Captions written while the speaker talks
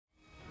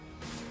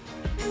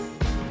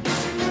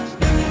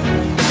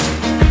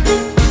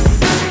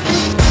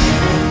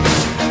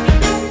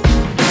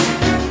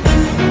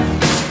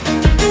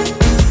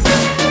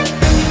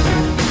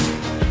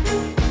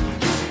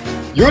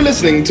You're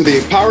listening to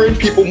the Empowering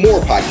People More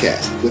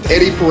podcast with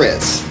Eddie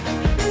Perez.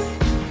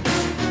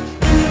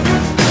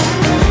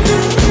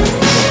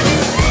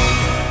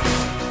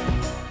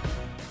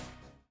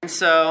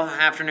 So,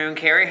 afternoon,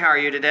 Carrie. How are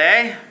you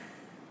today?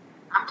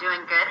 I'm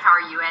doing good. How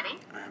are you, Eddie?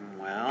 I'm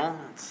well.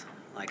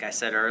 Like I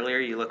said earlier,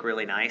 you look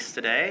really nice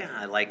today.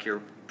 I like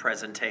your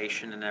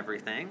presentation and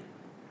everything.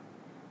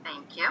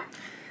 Thank you.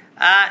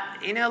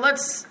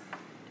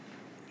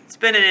 It's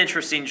been an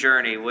interesting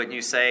journey, wouldn't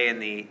you say, in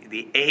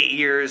the 8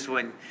 years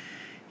when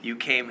you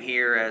came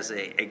here as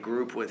a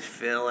group with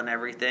Phil and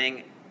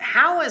everything.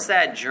 How has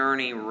that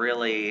journey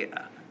really,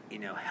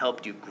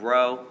 helped you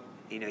grow?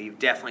 You've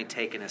definitely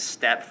taken a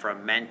step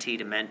from mentee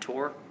to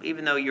mentor,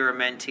 even though you're a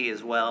mentee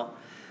as well.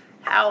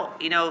 How,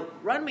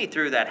 run me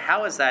through that.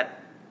 How has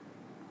that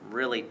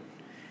really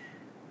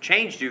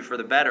changed you for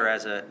the better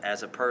as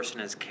a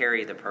person, as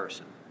Carrie the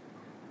person?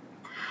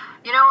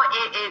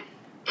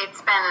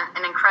 It's been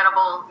an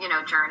incredible,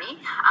 journey.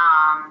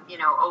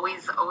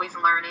 Always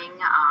learning,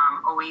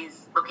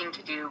 always looking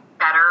to do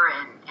better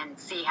and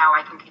see how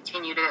I can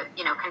continue to,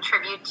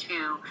 contribute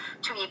to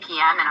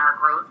EPM and our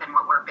growth and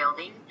what we're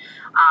building.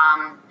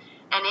 And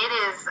it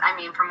is,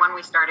 from when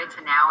we started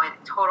to now,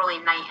 it's totally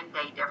night and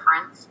day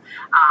difference.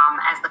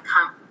 As the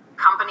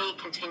company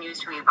continues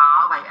to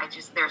evolve,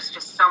 there's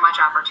just so much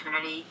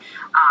opportunity,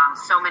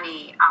 so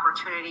many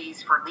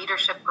opportunities for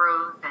leadership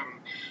growth, and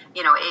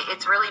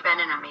it's really been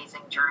an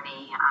amazing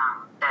journey.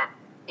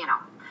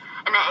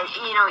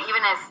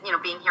 Even as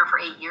being here for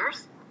 8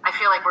 years, I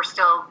feel like we're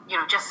still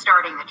just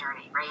starting the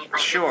journey, right?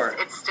 Like sure,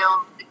 it's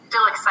still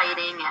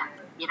exciting, and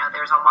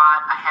there's a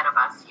lot ahead of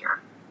us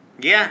here.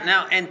 Yeah,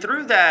 now, and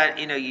through that,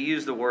 you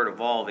use the word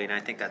evolving. I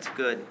think that's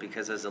good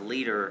because as a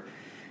leader,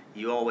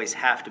 you always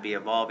have to be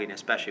evolving,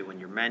 especially when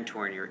you're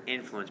mentoring, you're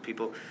influencing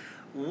people.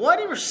 What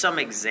are some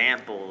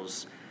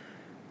examples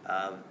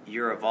of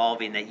your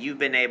evolving that you've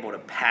been able to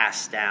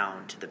pass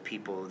down to the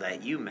people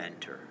that you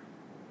mentor?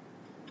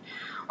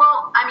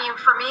 Well,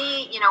 for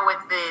me,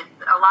 with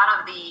a lot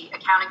of the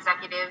account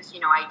executives,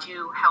 I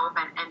do help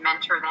and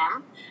mentor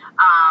them.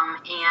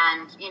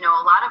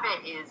 A lot of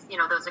it is,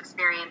 those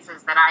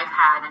experiences that I've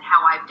had and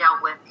how I've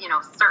dealt with,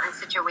 certain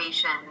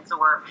situations,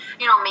 or,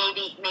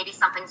 maybe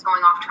something's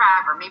going off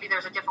track, or maybe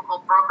there's a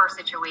difficult broker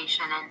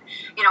situation, and,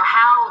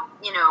 how,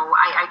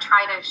 I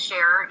try to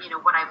share,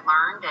 what I've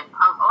learned. And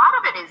a lot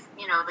of it is,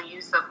 the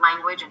use of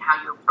language and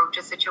how you approach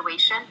a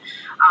situation,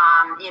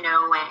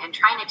 and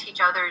trying to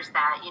teach others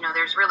that,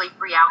 there's really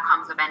three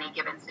outcomes of any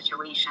given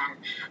situation.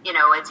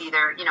 It's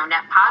either,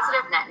 net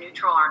positive, net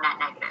neutral, or net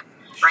negative.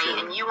 Right, sure.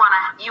 And you want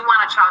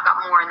to chalk up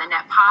more in the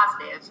net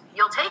positives.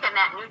 You'll take a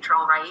net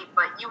neutral, right?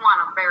 But you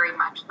want to very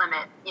much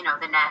limit,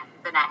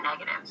 the net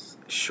negatives.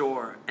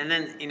 Sure. And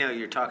then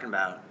you're talking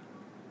about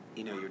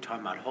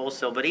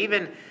wholesale, but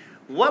even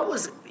what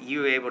was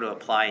you able to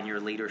apply in your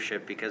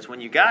leadership? Because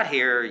when you got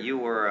here, you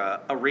were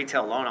a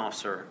retail loan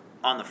officer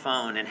on the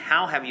phone, and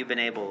how have you been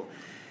able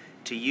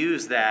to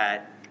use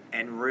that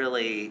and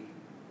really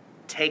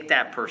take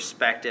that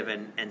perspective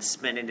and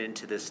spin it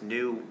into this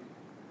new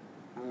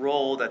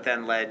role that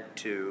then led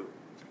to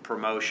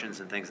promotions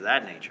and things of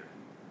that nature?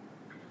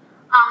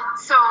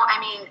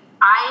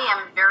 I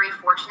am very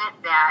fortunate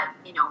that,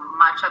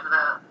 much of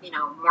the,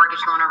 mortgage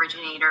loan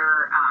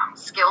originator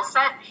skill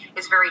set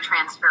is very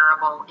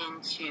transferable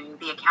into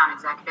the account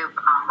executive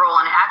role.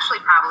 And it actually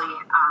probably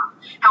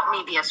helped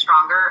me be a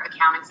stronger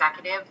account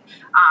executive,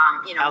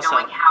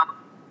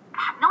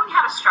 knowing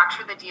how to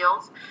structure the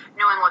deals,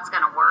 knowing what's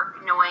going to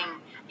work,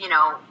 knowing,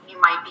 you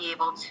might be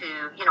able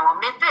to,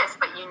 omit this,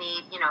 but you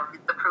need,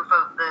 the proof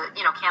of the,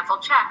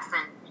 canceled checks,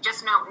 and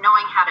just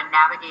knowing how to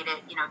navigate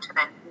it, to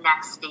the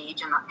next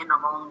stage in the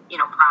loan,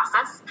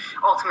 process,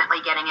 ultimately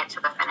getting it to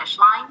the finish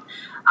line.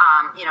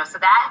 So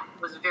that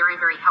was very,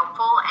 very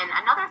helpful. And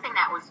another thing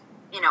that was,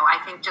 I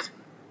think just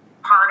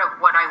part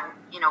of what I,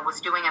 was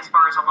doing as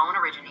far as a loan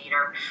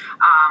originator,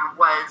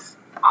 was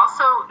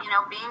also,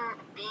 being,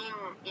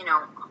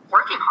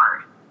 working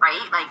hard,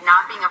 right? Like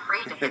not being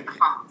afraid to hit the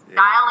phone,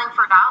 dialing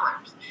for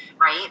dollars,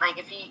 right? Like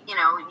if you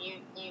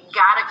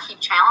got to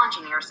keep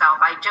challenging yourself.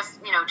 I just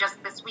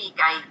this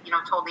week, I,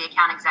 told the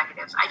account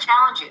executives, I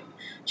challenge you,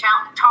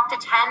 talk to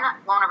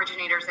 10 loan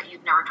originators that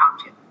you've never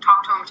talked to.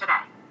 Talk to them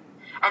today.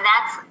 And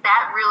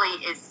that really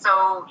is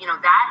so,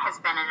 that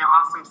has been an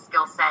awesome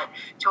skill set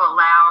to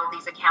allow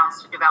these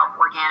accounts to develop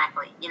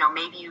organically.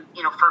 Maybe you,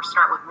 first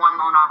start with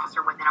one loan officer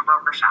within a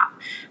broker shop,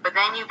 but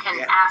then you can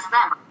ask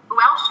them, who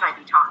else should I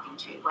be talking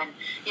to? And,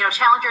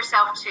 challenge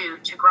yourself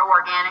to grow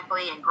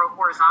organically and grow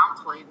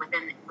horizontally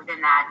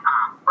within that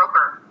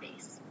broker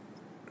base.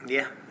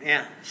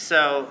 Yeah.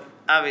 So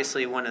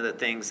obviously one of the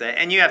things that,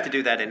 and you have to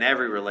do that in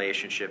every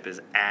relationship, is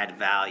add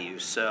value.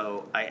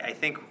 So I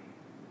think,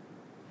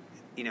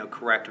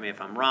 correct me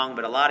if I'm wrong,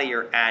 but a lot of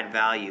your add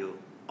value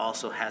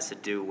also has to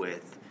do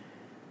with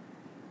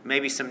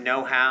maybe some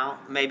know-how,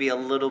 maybe a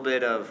little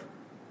bit of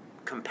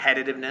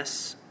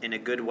competitiveness in a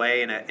good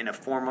way, in a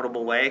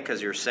formidable way,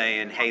 because you're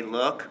saying, hey,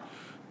 look,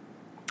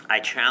 I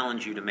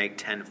challenge you to make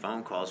 10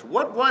 phone calls.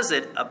 What was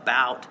it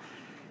about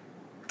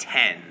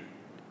 10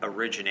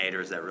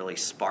 originators that really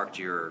sparked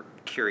your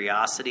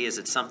curiosity? Is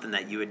it something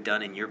that you had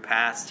done in your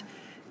past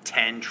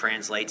 10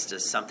 translates to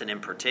something in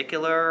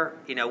particular?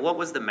 What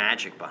was the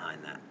magic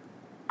behind that?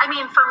 I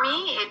mean, for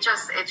me, it's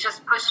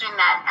just pushing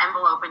that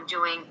envelope and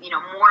doing,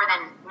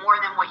 more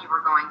than what you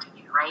were going to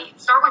do, right?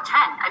 Start with 10.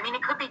 I mean,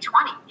 it could be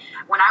 20.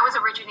 When I was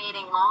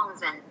originating loans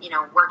and,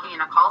 working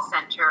in a call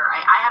center,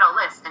 I had a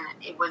list and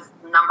it was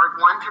numbered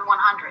 1 through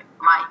 100.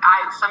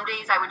 Some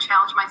days I would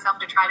challenge myself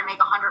to try to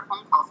make 100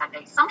 phone calls that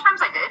day.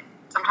 Sometimes I did.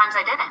 Sometimes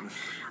I didn't.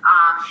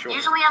 Sure.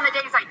 Usually on the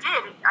days I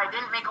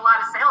didn't make a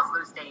lot of sales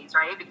those days,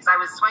 right? Because I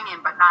was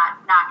swinging but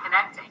not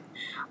connecting.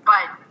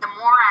 But the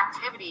more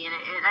activity, and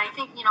I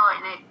think,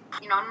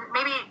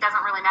 maybe it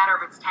doesn't really matter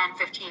if it's 10,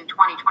 15,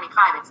 20,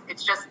 25.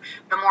 It's just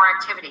the more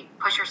activity.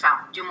 Push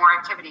yourself. Do more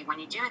activity. When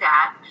you do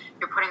that,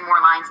 you're putting more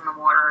lines in the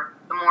water.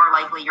 The more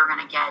likely you're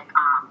going to get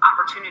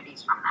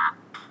opportunities from that.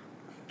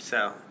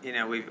 So,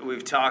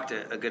 we've talked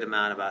a good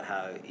amount about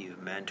how you've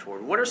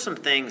mentored. What are some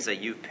things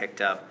that you've picked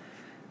up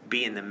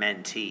being the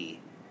mentee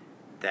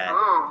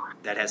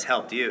that has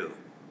helped you?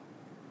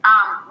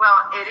 Well,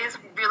 it is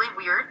really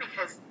weird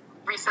because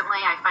recently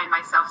I find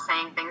myself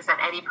saying things that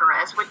Eddie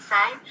Perez would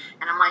say,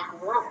 and I'm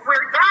like,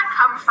 where'd that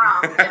come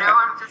from?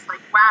 I'm just like,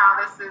 wow,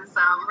 this is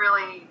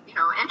really,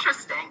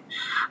 interesting.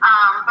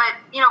 But,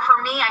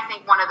 for me, I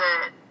think one of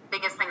the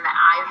biggest things that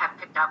I have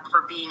picked up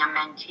for being a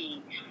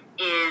mentee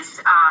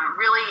is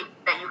really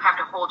that you have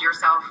to hold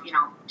yourself,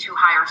 to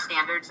higher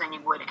standards than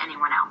you would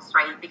anyone else,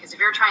 right? Because if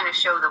you're trying to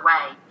show the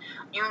way,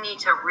 you need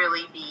to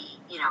really be,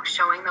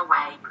 showing the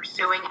way,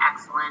 pursuing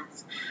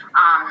excellence.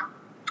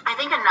 I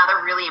think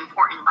another really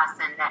important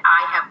lesson that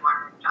I have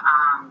learned,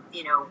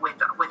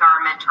 with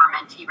our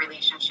mentor-mentee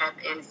relationship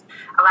is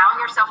allowing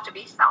yourself to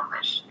be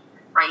selfish.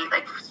 Right?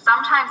 Like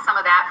sometimes some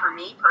of that for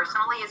me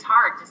personally is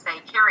hard to say,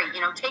 Carrie,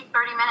 take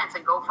 30 minutes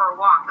and go for a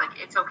walk. Like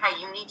it's okay.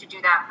 You need to do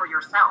that for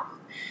yourself.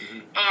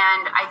 Mm-hmm.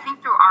 And I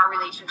think through our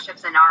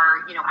relationships and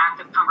our,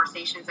 active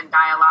conversations and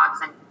dialogues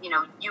and,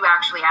 you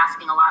actually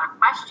asking a lot of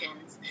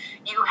questions,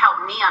 you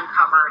help me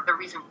uncover the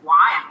reason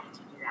why I need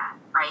to do that.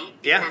 Right?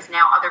 Yeah. Because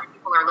now other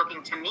people are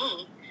looking to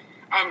me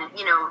and,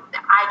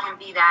 I can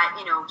be that,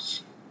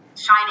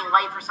 shining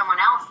light for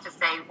someone else to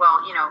say, well,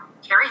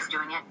 Carrie's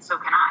doing it,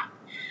 so can I.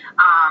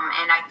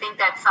 And I think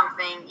that's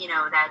something,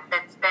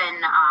 that's been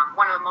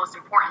one of the most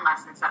important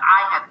lessons that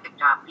I have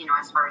picked up,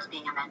 as far as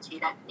being a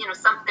mentee, that,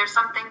 there's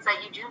some things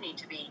that you do need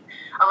to be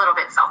a little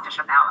bit selfish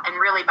about. And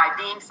really by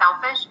being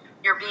selfish,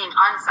 you're being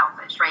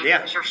unselfish, right? Yeah.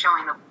 Because you're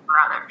showing the for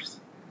others.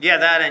 Yeah,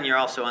 that, and you're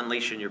also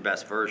unleashing your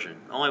best version.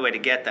 The only way to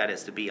get that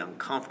is to be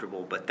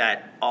uncomfortable, but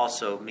that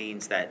also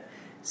means that,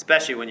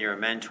 especially when you're a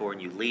mentor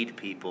and you lead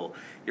people,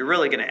 you're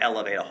really going to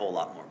elevate a whole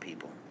lot more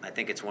people. I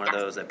think it's one of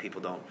those that people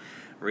don't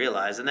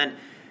realize. And then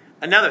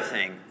another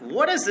thing,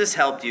 what has this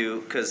helped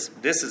you? Because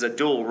this is a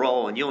dual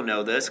role, and you'll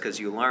know this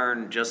because you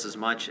learn just as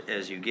much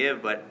as you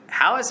give, but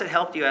how has it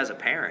helped you as a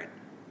parent?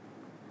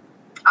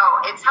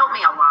 Oh, it's helped me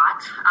a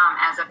lot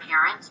as a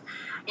parent.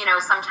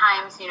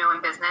 Sometimes,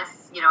 in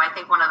business, I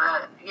think one of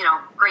the,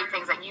 great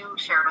things that you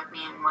shared with me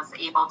and was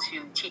able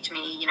to teach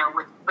me,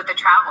 with the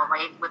travel,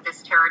 right? With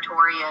this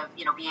territory of,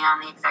 being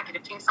on the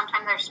executive team,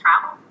 sometimes there's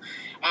travel.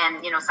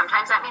 And,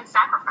 sometimes that means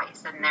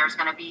sacrifice. And there's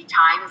going to be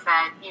times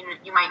that,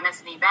 you might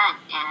miss an event.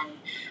 And,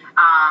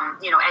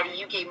 Eddie,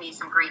 you gave me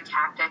some great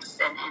tactics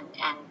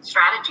and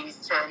strategies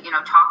to,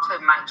 talk to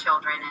my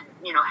children and,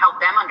 help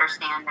them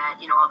understand that,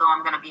 although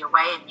I'm going to be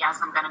away and yes,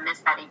 I'm going to miss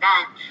that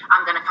event,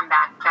 I'm going to come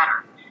back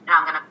better. And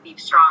I'm going to be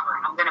stronger,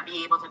 and I'm going to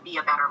be able to be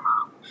a better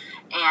mom.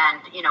 And,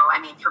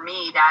 for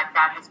me, that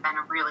has been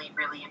a really,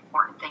 really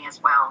important thing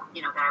as well,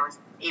 that I was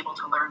able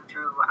to learn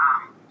through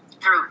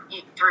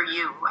you,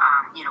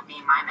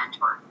 being my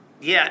mentor.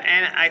 Yeah,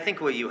 and I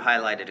think what you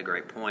highlighted a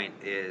great point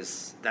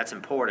is that's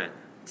important.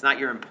 It's not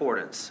your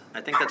importance.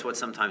 I think that's what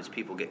sometimes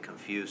people get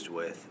confused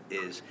with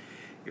is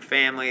your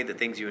family, the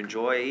things you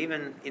enjoy,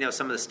 even,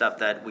 some of the stuff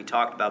that we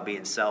talked about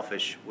being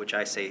selfish, which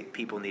I say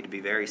people need to be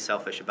very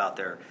selfish about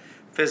their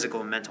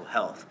physical and mental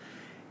health,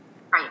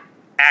 right,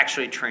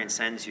 actually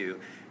transcends you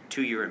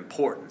to your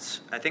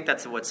importance. I think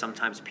that's what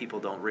sometimes people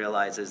don't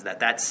realize is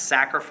that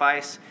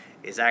sacrifice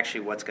is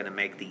actually what's going to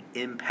make the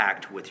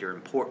impact with your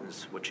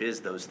importance, which is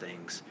those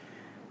things,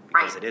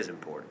 because it is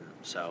important.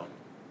 So,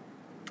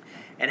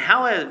 and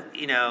how,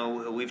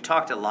 we've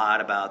talked a lot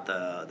about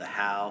the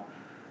how,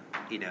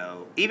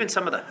 even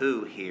some of the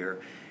who here,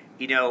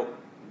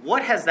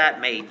 what has that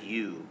made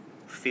you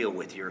feel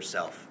with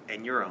yourself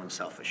and your own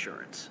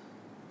self-assurance?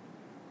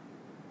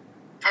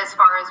 As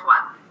far as what?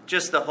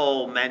 Just the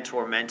whole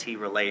mentor-mentee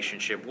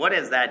relationship. What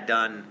has that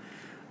done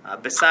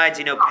besides,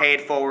 pay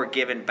it forward,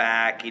 giving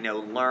back,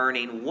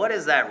 learning? What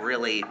has that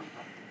really,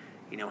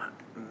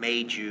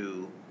 made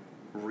you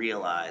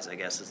realize, I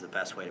guess is the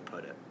best way to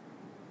put it?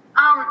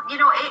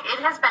 It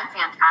has been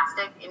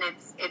fantastic, and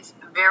it's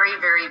very,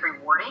 very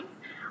rewarding,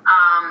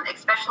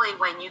 especially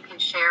when you can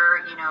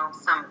share,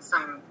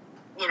 some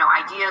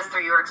ideas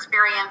through your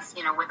experience,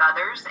 with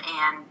others,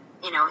 and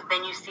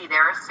then you see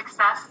their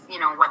success,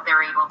 what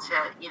they're able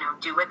to,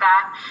 do with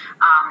that.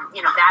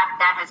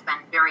 That has been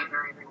very,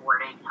 very rewarding.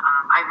 rewarding.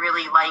 I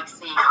really like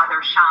seeing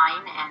others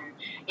shine and,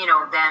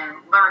 then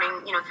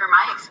learning, through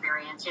my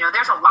experience.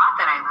 There's a lot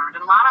that I learned,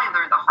 and a lot I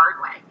learned the hard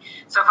way.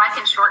 So if I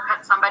can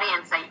shortcut somebody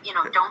and say,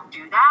 don't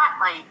do that,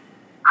 like,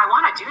 I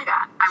want to do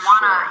that. I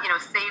want to,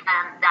 save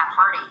them that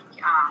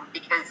heartache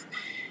because,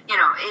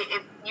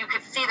 you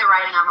could see the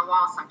writing on the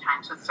wall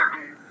sometimes with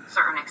certain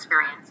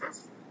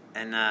experiences.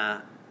 And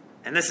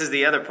this is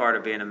the other part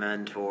of being a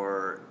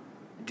mentor.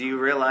 Do you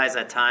realize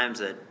at times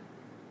that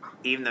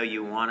even though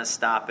you want to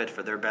stop it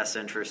for their best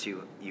interest,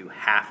 you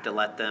have to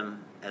let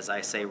them, as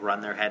I say,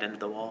 run their head into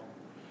the wall?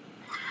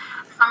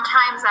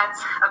 Sometimes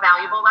that's a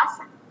valuable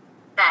lesson.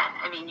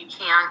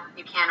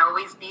 You can't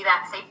always be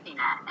that safety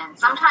net. And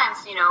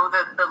sometimes,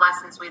 the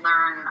lessons we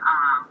learn,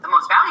 the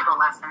most valuable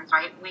lessons,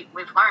 right, we've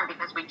learned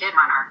because we did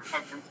run our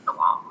heads into the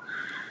wall.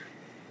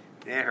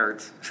 It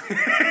hurts.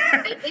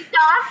 It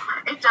does,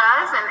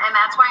 and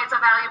that's why it's a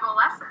valuable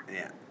lesson.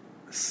 Yeah.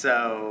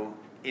 So,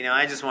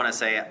 I just want to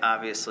say,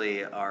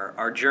 obviously,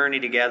 our journey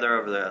together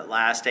over the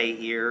last 8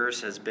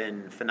 years has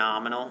been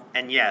phenomenal.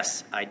 And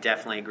yes, I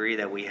definitely agree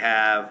that we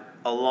have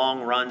a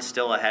long run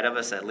still ahead of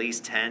us, at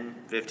least 10,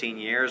 15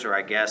 years, or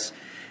I guess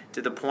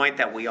to the point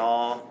that we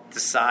all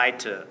decide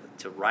to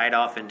ride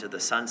off into the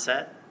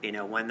sunset,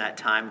 when that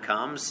time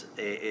comes,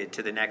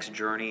 to the next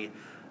journey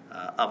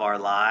of our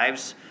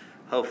lives.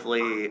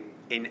 Hopefully,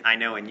 I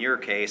know in your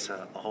case,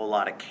 a whole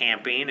lot of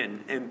camping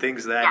and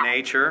things of that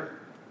nature.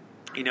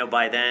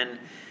 By then,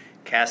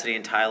 Cassidy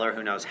and Tyler,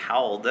 who knows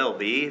how old they'll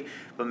be,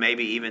 but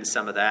maybe even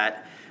some of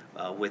that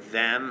with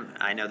them.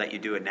 I know that you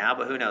do it now,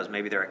 but who knows?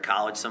 Maybe they're at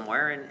college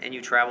somewhere and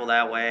you travel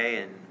that way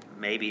and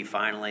maybe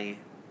finally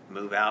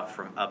move out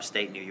from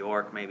upstate New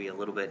York, maybe a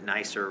little bit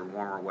nicer,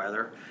 warmer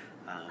weather.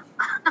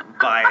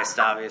 Biased,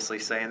 obviously,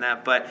 saying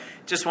that. But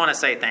just want to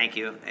say thank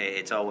you.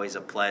 It's always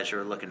a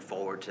pleasure. Looking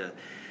forward to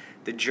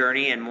the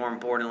journey, and more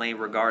importantly,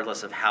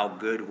 regardless of how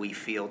good we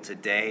feel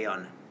today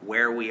on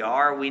where we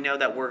are, we know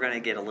that we're going to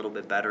get a little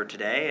bit better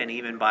today, and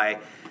even by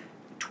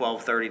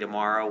 12:30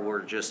 tomorrow,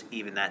 we're just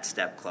even that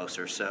step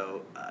closer.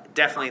 So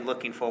definitely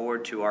looking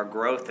forward to our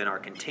growth and our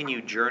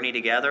continued journey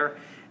together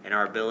and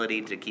our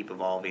ability to keep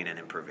evolving and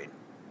improving.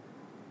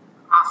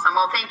 Awesome.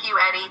 Well, thank you,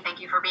 Eddie. Thank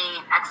you for being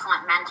an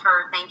excellent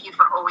mentor. Thank you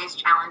for always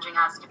challenging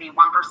us to be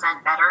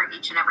 1% better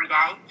each and every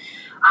day.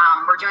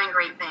 We're doing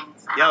great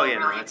things.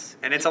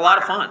 And it's a lot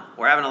of fun.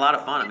 We're having a lot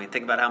of fun.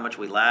 Think about how much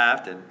we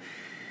laughed, and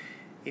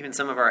even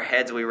some of our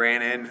heads we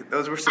ran in.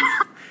 Those were some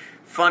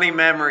funny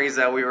memories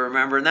that we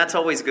remember, and that's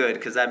always good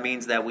because that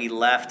means that we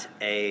left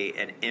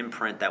an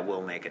imprint that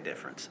will make a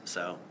difference.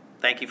 So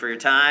thank you for your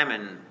time,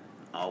 and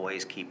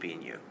always keep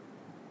being you.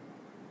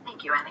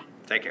 Thank you, Eddie.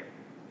 Take care.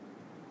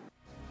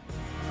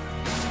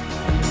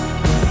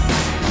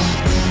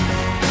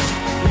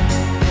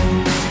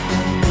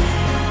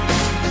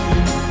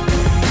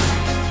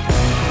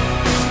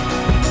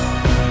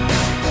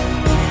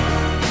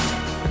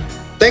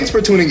 Thanks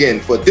for tuning in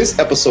for this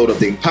episode of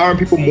the Empowering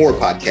People More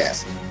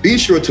podcast. Be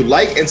sure to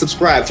like and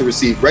subscribe to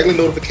receive regular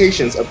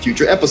notifications of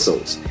future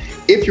episodes.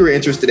 If you're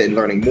interested in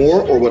learning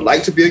more or would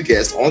like to be a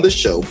guest on the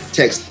show,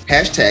 text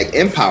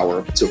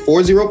 #Empower to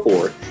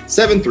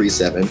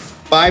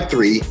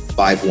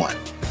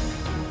 404-737-5351.